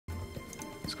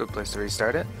Good place to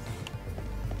restart it.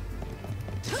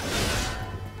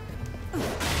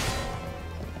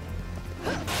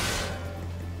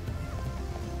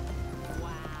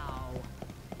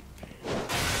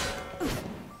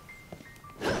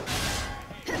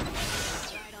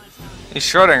 These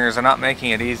Schrodingers are not making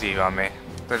it easy on me.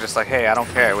 They're just like, hey, I don't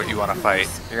care what you want to fight.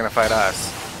 You're gonna fight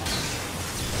us.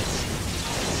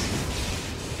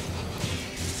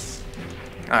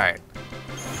 Alright.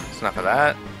 That's enough of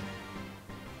that.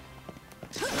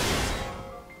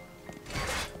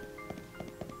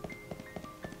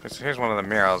 So here's one of the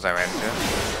murals I ran into.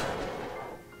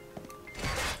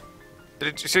 Did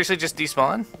it seriously just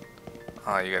despawn?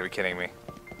 Oh, you gotta be kidding me.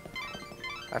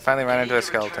 I finally ran into a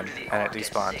skeleton, and it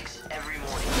despawned.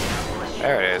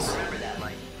 There it is.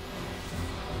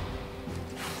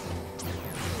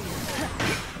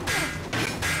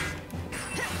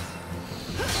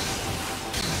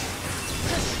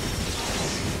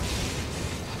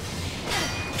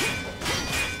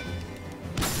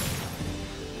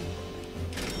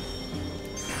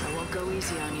 I won't go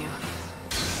easy on you.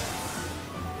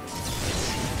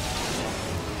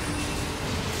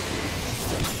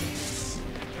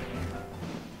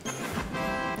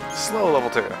 Slow level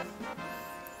 2.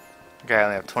 Okay, I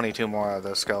only have 22 more of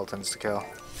those skeletons to kill.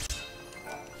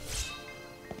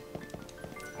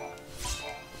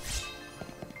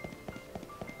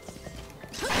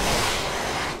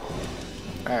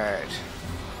 Alright.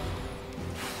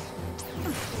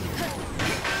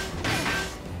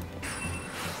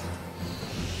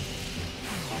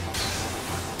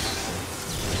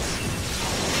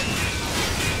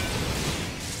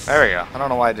 There we go. I don't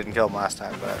know why I didn't kill him last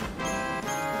time, but...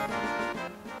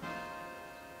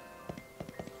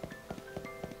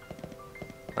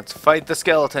 Let's fight the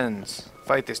skeletons.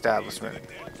 Fight the establishment.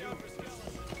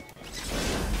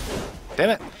 Damn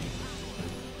it.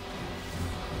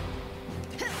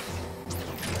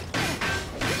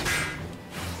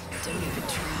 Don't even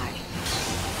try.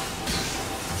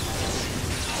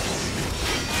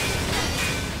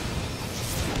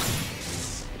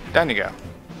 Down you go.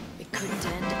 It couldn't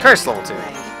end. Curse level 2.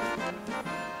 Way.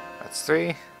 That's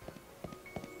 3.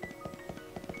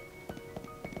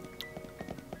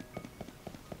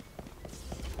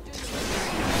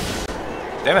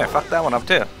 Damn it, I fucked that one up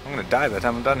too. I'm gonna die by the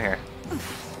time I'm done here.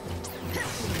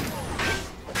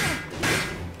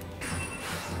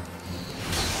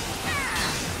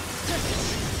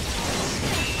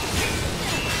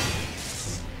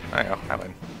 There you go, I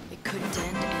win. It couldn't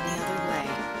end any other way.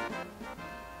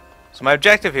 So my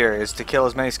objective here is to kill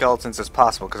as many skeletons as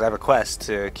possible because I have a quest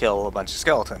to kill a bunch of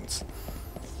skeletons.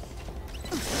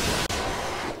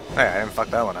 Hey, I didn't fuck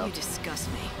that one up. You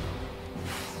disgust me.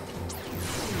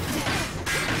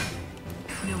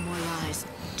 No more lies,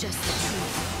 just the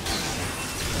truth.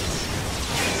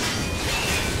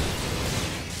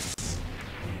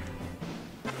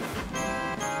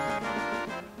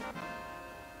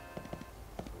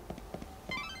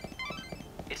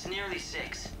 It's nearly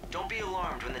 6. Don't be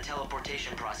alarmed when the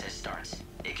teleportation process starts.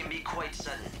 It can be quite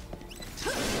sudden.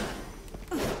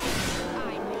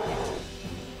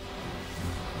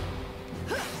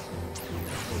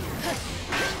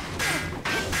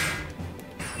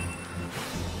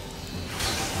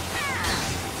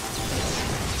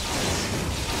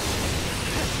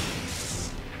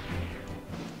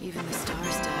 Even the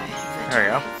stars die eventually. There you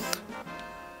go.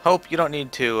 Hope you don't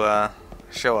need to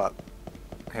show up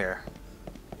here.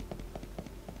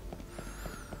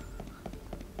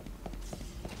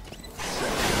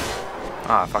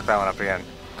 Ah, fuck that one up again.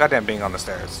 Goddamn being on the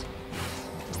stairs.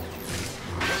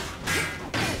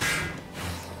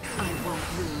 I won't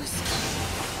lose.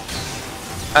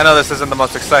 I know this isn't the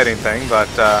most exciting thing, but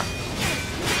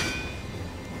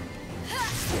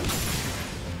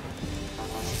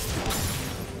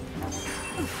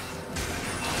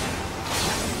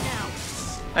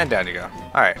and down you go.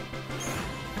 Alright.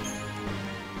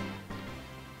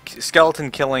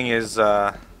 Skeleton killing is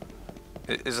a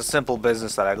simple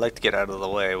business that I'd like to get out of the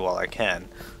way while I can.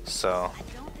 So...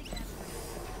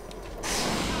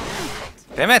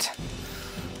 Damn it!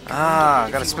 Ah,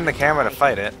 I gotta spin the camera to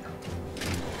fight it.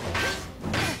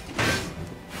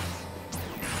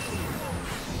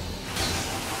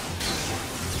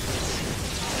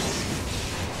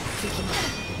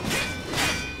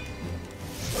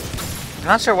 I'm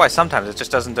not sure why sometimes it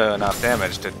just doesn't do enough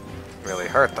damage to really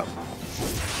hurt them.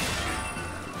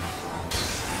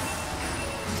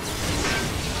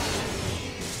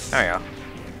 There we go.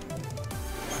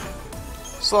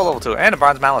 Slow level 2 and a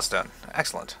bronze mallet stone.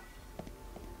 Excellent.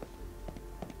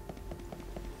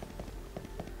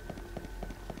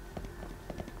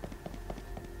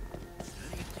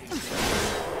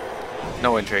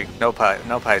 No intrigue. No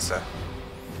paisa.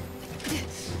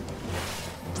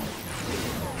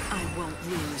 I won't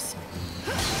lose.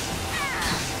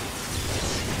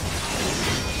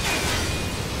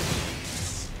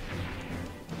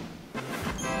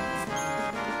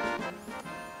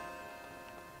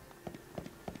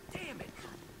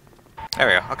 There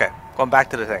we go. Okay, going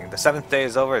back to the thing. The 7th day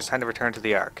is over. It's time to return to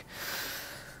the Ark.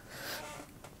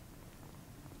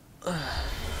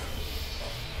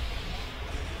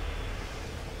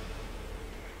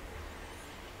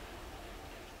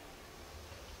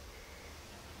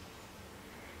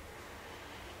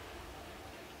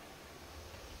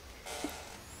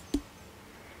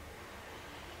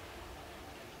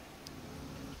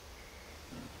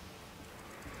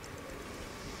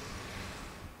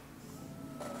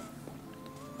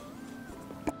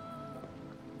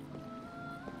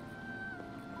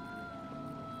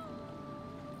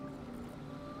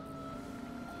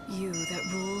 You that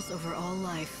rules over all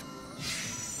life.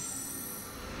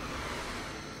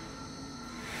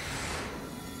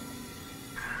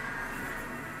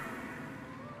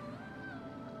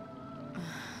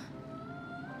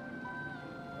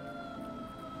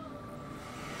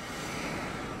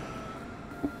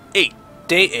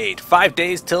 Day 8. 5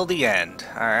 days till the end.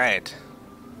 Alright.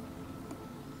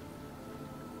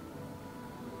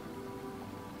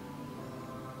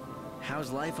 How's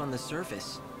life on the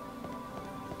surface?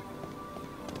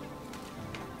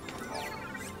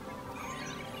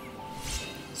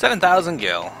 $7,000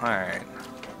 gil. Alright.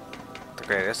 The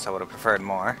greatest. I would have preferred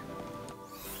more.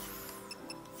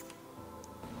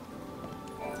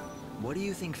 What do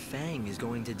you think Fang is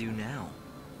going to do now?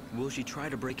 Will she try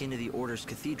to break into the Order's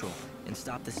cathedral and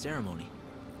stop the ceremony?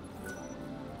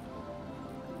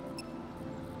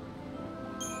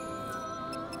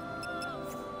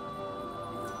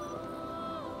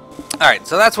 Alright,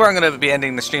 so that's where I'm going to be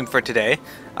ending the stream for today.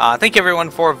 Thank you everyone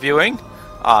for viewing.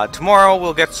 Tomorrow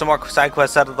we'll get some more side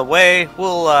quests out of the way.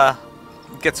 We'll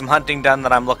get some hunting done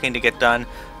that I'm looking to get done.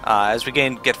 As we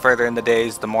get further in the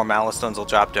days, the more Malice Stones will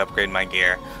drop to upgrade my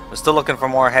gear. I'm still looking for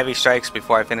more heavy strikes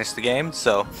before I finish the game,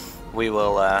 so we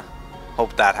will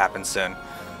hope that happens soon.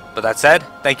 But that said,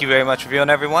 thank you very much for viewing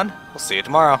everyone. We'll see you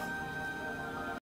tomorrow.